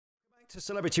To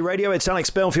Celebrity Radio, it's Alex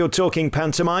Belfield talking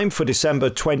pantomime for December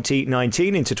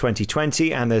 2019 into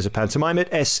 2020, and there's a pantomime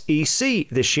at SEC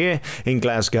this year in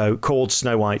Glasgow called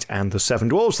Snow White and the Seven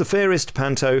Dwarves, the fairest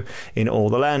panto in all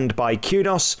the land, by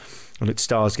Kudos, and it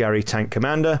stars Gary Tank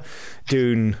Commander,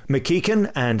 Doon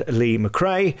McKeekan and Lee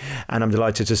McRae, and I'm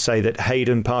delighted to say that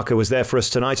Hayden Parker was there for us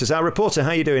tonight as our reporter.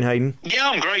 How are you doing, Hayden? Yeah,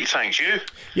 I'm great, thanks. You?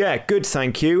 Yeah, good,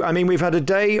 thank you. I mean, we've had a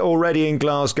day already in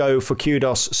Glasgow for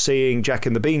Kudos seeing Jack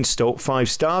and the Beanstalk, 5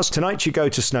 stars. Tonight you go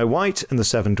to Snow White and the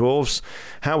Seven Dwarves.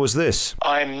 How was this?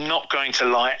 I'm not going to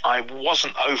lie, I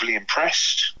wasn't overly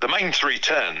impressed. The main 3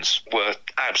 turns were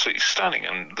absolutely stunning,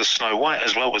 and the Snow White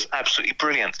as well was absolutely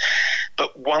brilliant.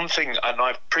 But one thing, and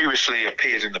I've previously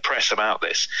appeared in the press about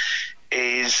this,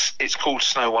 is it's called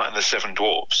Snow White and the Seven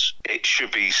Dwarves. It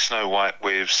should be Snow White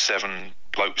with 7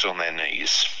 blokes on their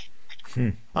knees.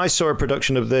 I saw a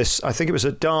production of this, I think it was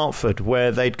at Dartford,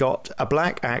 where they'd got a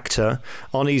black actor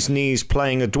on his knees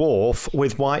playing a dwarf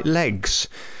with white legs.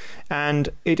 And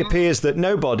it appears that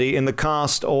nobody in the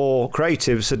cast or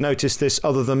creatives had noticed this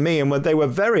other than me, and they were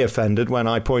very offended when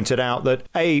I pointed out that,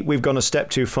 A, we've gone a step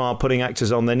too far putting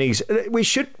actors on their knees. We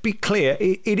should be clear,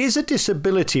 it is a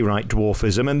disability, right,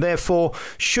 dwarfism, and therefore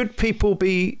should people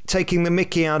be taking the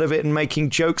mickey out of it and making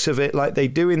jokes of it like they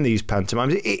do in these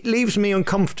pantomimes? It leaves me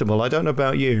uncomfortable. I don't know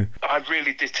about you. I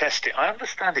really detest it. I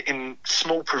understand it in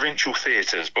small provincial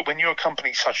theatres, but when you're a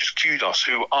company such as Kudos,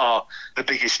 who are the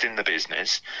biggest in the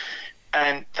business,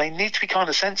 and they need to be kind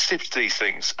of sensitive to these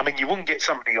things. I mean, you wouldn't get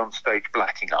somebody on stage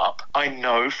blacking up. I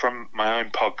know from my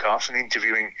own podcast and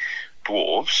interviewing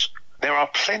dwarves, there are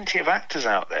plenty of actors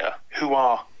out there who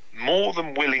are more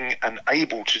than willing and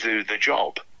able to do the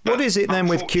job. What is it then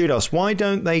with Kudos? Why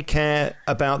don't they care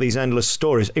about these endless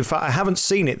stories? In fact, I haven't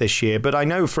seen it this year, but I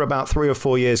know for about 3 or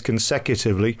 4 years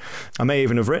consecutively, I may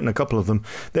even have written a couple of them,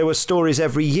 there were stories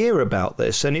every year about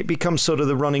this, and it becomes sort of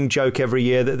the running joke every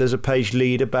year that there's a page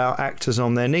lead about actors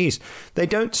on their knees. They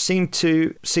don't seem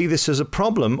to see this as a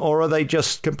problem, or are they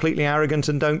just completely arrogant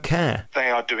and don't care? They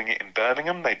are doing it in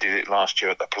Birmingham. They did it last year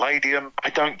at the Palladium.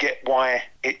 I don't get why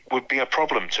it would be a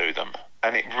problem to them,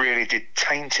 and it really did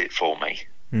taint it for me.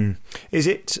 Is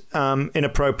it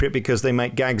inappropriate because they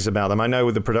make gags about them? I know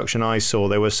with the production I saw,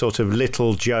 there were sort of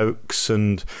little jokes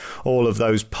and all of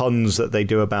those puns that they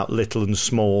do about little and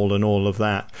small and all of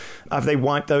that. Have they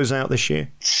wiped those out this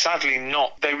year? Sadly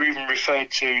not. They were even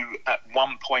referred to at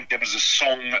one point. There was a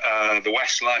song, the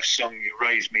Westlife song, You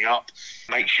Raise Me Up,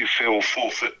 makes you feel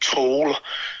 4 foot tall.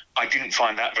 I didn't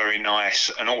find that very nice.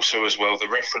 And also as well, the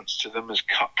reference to them as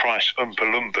cut price Oompa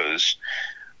Loompas.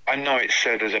 I know it's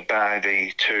said as a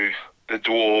baddie to the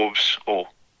dwarves or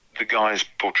the guys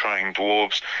portraying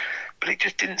dwarves, but it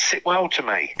just didn't sit well to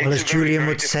me. Well, as Julian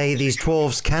would say, these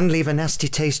dwarves can leave a nasty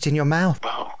taste in your mouth.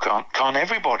 Well, can't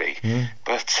everybody?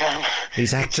 But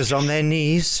these actors on their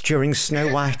knees during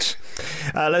Snow White.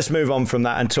 Let's move on from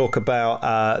that and talk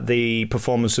about the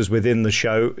performances within the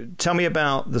show. Tell me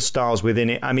about the stars within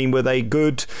it. I mean, were they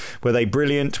good? Were they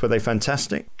brilliant? Were they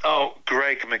fantastic? Oh,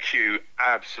 Greg McHugh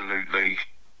absolutely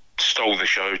stole the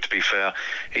show, to be fair.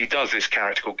 He does this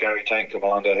character called Gary Tank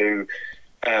Commander, who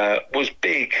was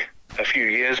big a few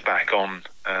years back on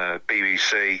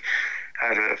BBC,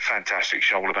 had a fantastic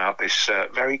show all about this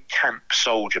very camp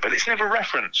soldier, but it's never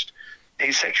referenced.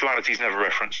 His sexuality is never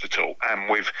referenced at all, and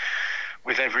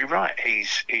with every right.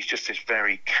 He's just this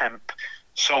very camp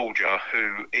soldier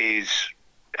who is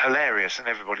hilarious and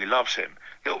everybody loves him.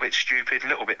 A little bit stupid, a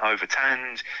little bit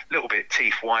over-tanned, a little bit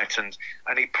teeth whitened,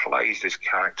 and he plays this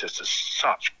character to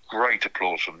such great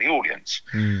applause from the audience.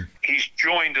 He's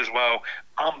joined as well,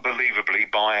 unbelievably,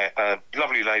 by a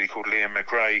lovely lady called Liam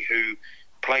McRae, who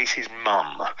plays his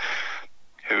mum,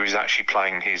 who is actually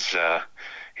playing his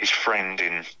friend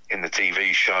in the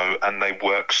TV show, and they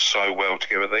work so well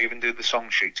together. They even did the song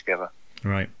sheet together.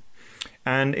 Right.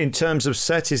 And in terms of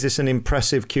set, is this an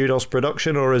impressive Kudos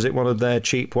production, or is it one of their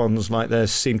cheap ones like they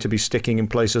seem to be sticking in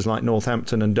places like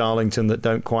Northampton and Darlington that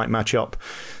don't quite match up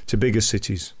to bigger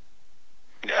cities?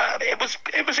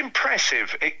 It was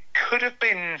impressive. It could have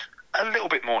been a little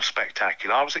bit more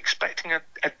spectacular. I was expecting a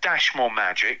dash more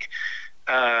magic.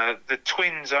 The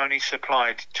twins only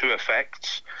supplied 2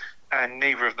 effects, and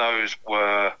neither of those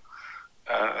were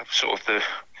sort of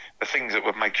the things that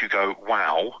would make you go,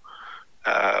 wow.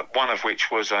 One of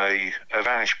which was a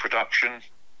Vanish production,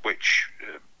 which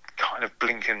kind of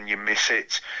blink and you miss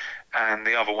it, and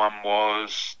the other one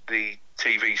was the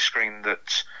TV screen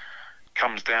that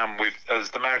comes down with as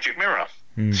the magic mirror.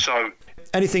 So,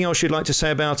 anything else you'd like to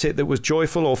say about it that was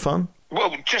joyful or fun?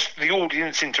 Well, just the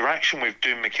audience interaction with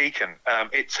Doon McKeekan.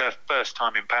 It's her first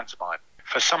time in pantomime.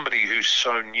 for somebody who's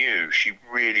so new, she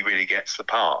really, really gets the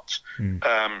part.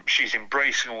 She's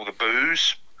embracing all the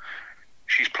boos.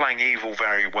 She's playing evil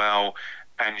very well,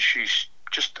 and she's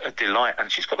just a delight. And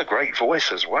she's got a great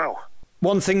voice as well.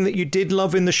 One thing that you did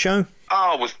love in the show?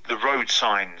 Was the road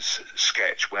signs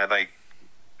sketch, where they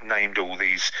named all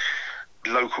these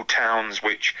local towns,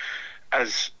 which,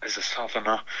 as a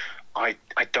southerner, I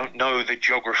don't know the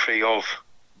geography of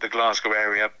the Glasgow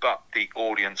area, but the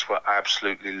audience were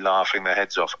absolutely laughing their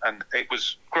heads off, and it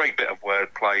was a great bit of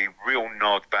wordplay, real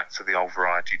nod back to the old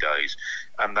variety days,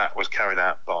 and that was carried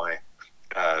out by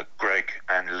Greg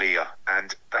and Leah,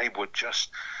 and they were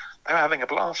having a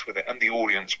blast with it, and the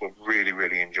audience were really,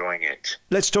 really enjoying it.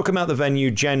 Let's talk about the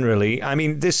venue generally. I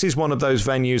mean, this is one of those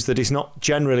venues that is not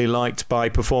generally liked by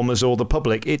performers or the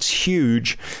public. It's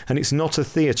huge, and it's not a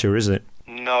theatre, is it?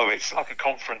 No, it's like a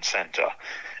conference centre.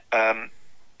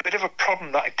 Bit of a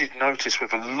problem that I did notice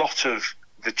with a lot of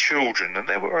the children, and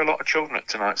there were a lot of children at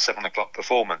tonight's 7 o'clock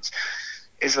performance,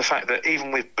 is the fact that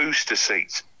even with booster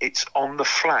seats, it's on the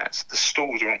flats. The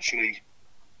stalls are actually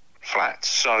flat,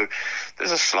 so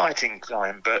there's a slight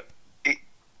incline, but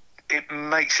it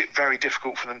makes it very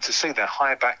difficult for them to see. They're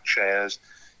high back chairs.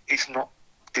 It's not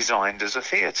designed as a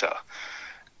theatre,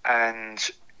 and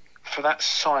for that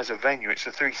size of venue, it's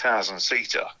a 3,000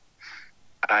 seater,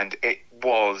 and it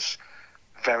was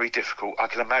very difficult. I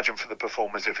can imagine for the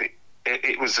performers if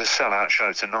it was a sellout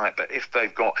show tonight, but if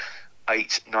they've got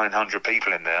 800-900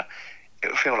 people in there, it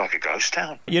would feel like a ghost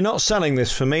town. You're not selling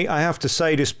this for me, I have to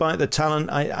say, despite the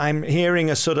talent. I'm hearing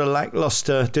a sort of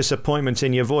lacklustre disappointment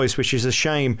in your voice, which is a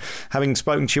shame, having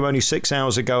spoken to you only 6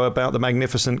 hours ago about the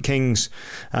Magnificent Kings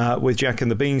with Jack and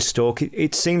the Beanstalk.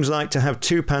 It seems like to have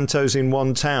two pantos in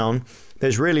one town,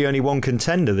 there's really only one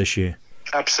contender this year.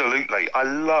 Absolutely. I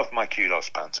love my kudos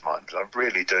pantomimes, I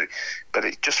really do. But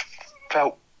it just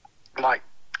felt like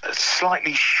a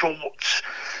slightly short,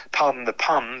 pardon the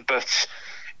pun, but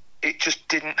it just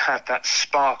didn't have that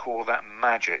sparkle or that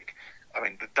magic. I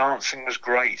mean, the dancing was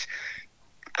great.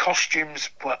 Costumes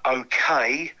were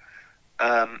okay,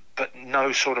 but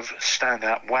no sort of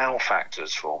standout wow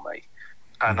factors for me.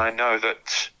 And I know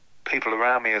that people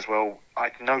around me as well,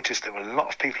 I'd noticed there were a lot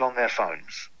of people on their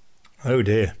phones. Oh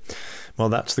dear. Well,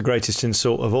 that's the greatest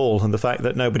insult of all, and the fact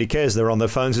that nobody cares they're on their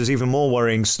phones is even more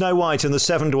worrying. Snow White and the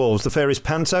Seven Dwarves, the fairest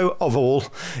panto of all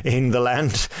in the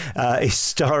land, is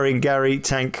starring Gary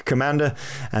Tank Commander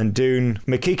and Doon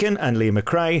McKeegan and Leah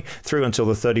McRae through until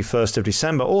the 31st of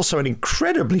December. Also an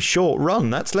incredibly short run.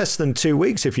 That's less than 2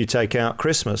 weeks if you take out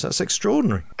Christmas. That's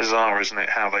extraordinary. Bizarre, isn't it,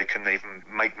 how they can even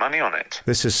make money on it?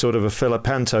 This is sort of a filler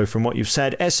panto from what you've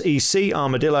said. SEC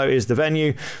Armadillo is the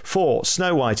venue for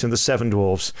Snow White and the Seven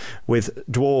Dwarves, with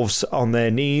dwarves on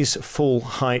their knees, full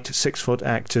height, 6-foot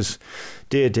actors.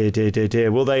 Dear, dear, dear, dear,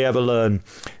 dear, will they ever learn?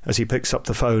 As he picks up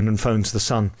the phone and phones the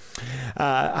son.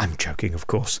 I'm joking, of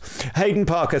course. Hayden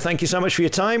Parker, thank you so much for your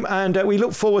time, and we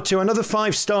look forward to another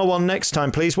 5-star one next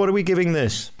time, please. What are we giving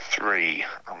this? 3,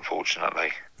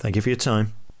 unfortunately. Thank you for your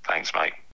time. Thanks, mate.